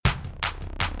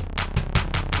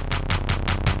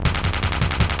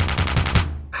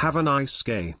Have a nice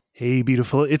gay. Hey,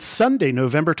 beautiful. It's Sunday,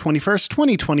 November 21st,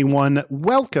 2021.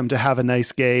 Welcome to Have a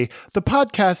Nice Gay, the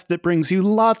podcast that brings you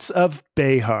lots of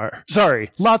behar. Sorry,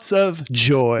 lots of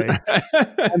joy.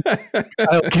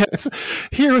 I'll get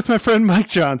here with my friend Mike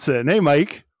Johnson. Hey,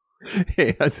 Mike.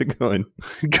 Hey, how's it going?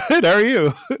 Good. How are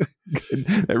you? Good.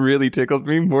 That really tickled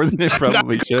me more than it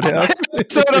probably should have.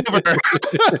 Episode over.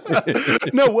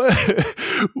 No,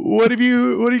 what do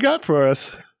you got for us?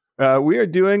 We are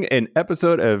doing an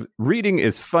episode of Reading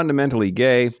is Fundamentally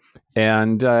Gay,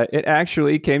 and it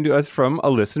actually came to us from a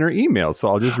listener email. So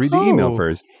I'll just read the email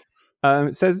first.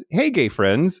 It says, "Hey, gay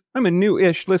friends, I'm a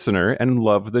new-ish listener and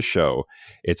love the show.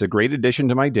 It's a great addition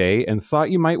to my day and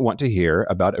thought you might want to hear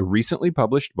about a recently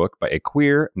published book by a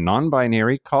queer,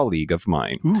 non-binary colleague of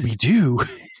mine." Ooh, we do.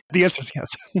 The answer is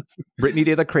yes. Brittany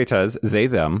De La Cretas, they,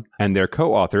 them, and their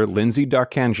co-author, Lindsay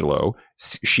D'Arcangelo,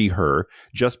 she, her,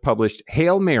 just published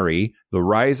Hail Mary, The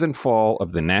Rise and Fall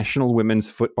of the National Women's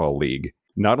Football League.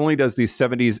 Not only does the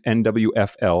 70s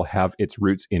NWFL have its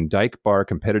roots in dyke bar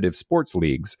competitive sports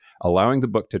leagues, allowing the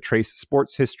book to trace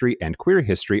sports history and queer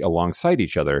history alongside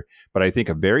each other, but I think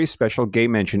a very special gay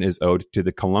mention is owed to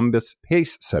the Columbus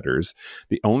Pace Setters,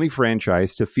 the only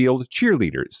franchise to field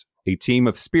cheerleaders, a team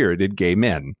of spirited gay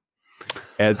men.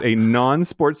 As a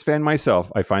non-sports fan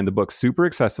myself, I find the book super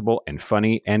accessible and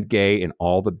funny and gay in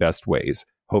all the best ways.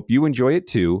 Hope you enjoy it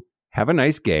too. Have a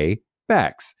nice gay,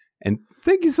 Bax. And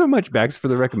thank you so much, Bax, for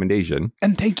the recommendation.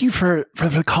 And thank you for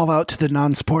the call out to the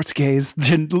non-sports gays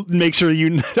to make sure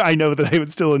I know that I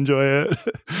would still enjoy it.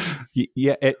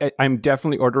 Yeah, I'm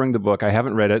definitely ordering the book. I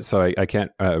haven't read it, so I can't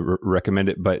recommend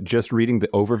it. But just reading the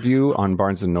overview on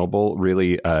Barnes & Noble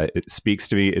really it speaks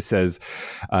to me. It says,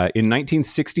 in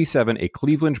 1967, a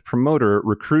Cleveland promoter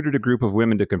recruited a group of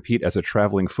women to compete as a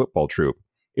traveling football troupe.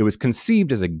 It was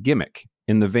conceived as a gimmick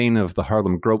in the vein of the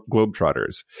Harlem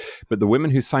Globetrotters, but the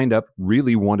women who signed up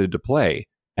really wanted to play,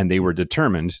 and they were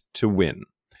determined to win.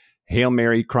 Hail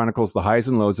Mary chronicles the highs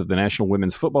and lows of the National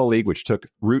Women's Football League, which took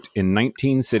root in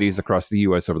 19 cities across the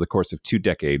U.S. over the course of 2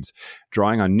 decades,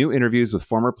 drawing on new interviews with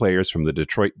former players from the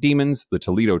Detroit Demons, the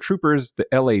Toledo Troopers, the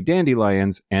L.A.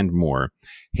 Dandelions, and more.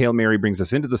 Hail Mary brings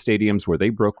us into the stadiums where they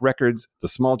broke records, the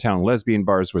small-town lesbian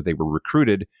bars where they were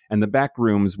recruited, and the back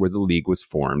rooms where the league was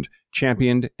formed,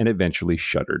 championed, and eventually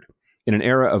shuttered. In an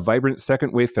era of vibrant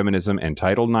second-wave feminism and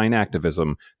Title IX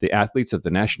activism, the athletes of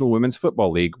the National Women's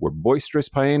Football League were boisterous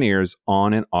pioneers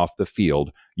on and off the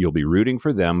field. You'll be rooting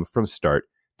for them from start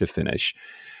to finish.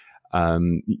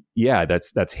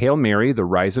 That's Hail Mary, The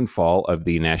Rise and Fall of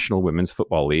the National Women's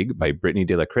Football League by Brittany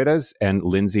De La Cretas and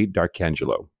Lindsay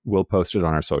D'Arcangelo. We'll post it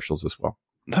on our socials as well.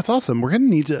 That's awesome. We're going to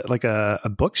need a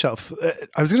bookshelf.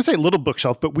 I was going to say little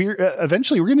bookshelf, but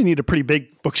eventually we're going to need a pretty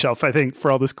big bookshelf, I think,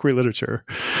 for all this queer literature.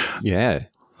 Yeah.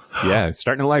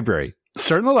 Starting a library.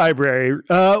 Starting the library.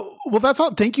 Well, that's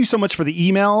all. Thank you so much for the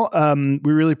email.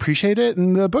 We really appreciate it.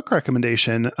 And the book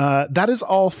recommendation. That is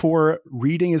all for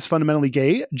Reading is Fundamentally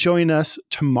Gay. Join us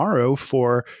tomorrow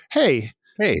for,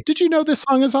 Hey, did you know this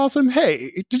song is awesome?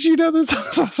 Hey, did you know this song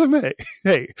is awesome?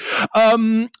 Hey.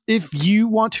 If you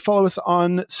want to follow us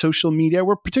on social media,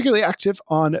 we're particularly active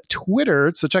on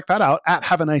Twitter. So check that out at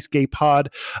Have a Nice Gay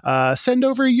Pod. Send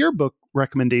over your book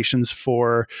recommendations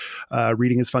for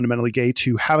Reading is Fundamentally Gay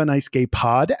to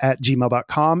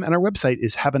haveanicegaypod@gmail.com. And our website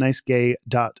is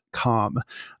haveanicegay.com.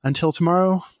 Until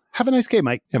tomorrow, have a nice gay,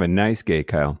 Mike. Have a nice gay,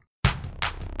 Kyle.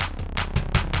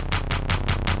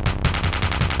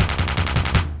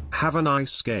 Have a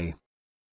nice gay.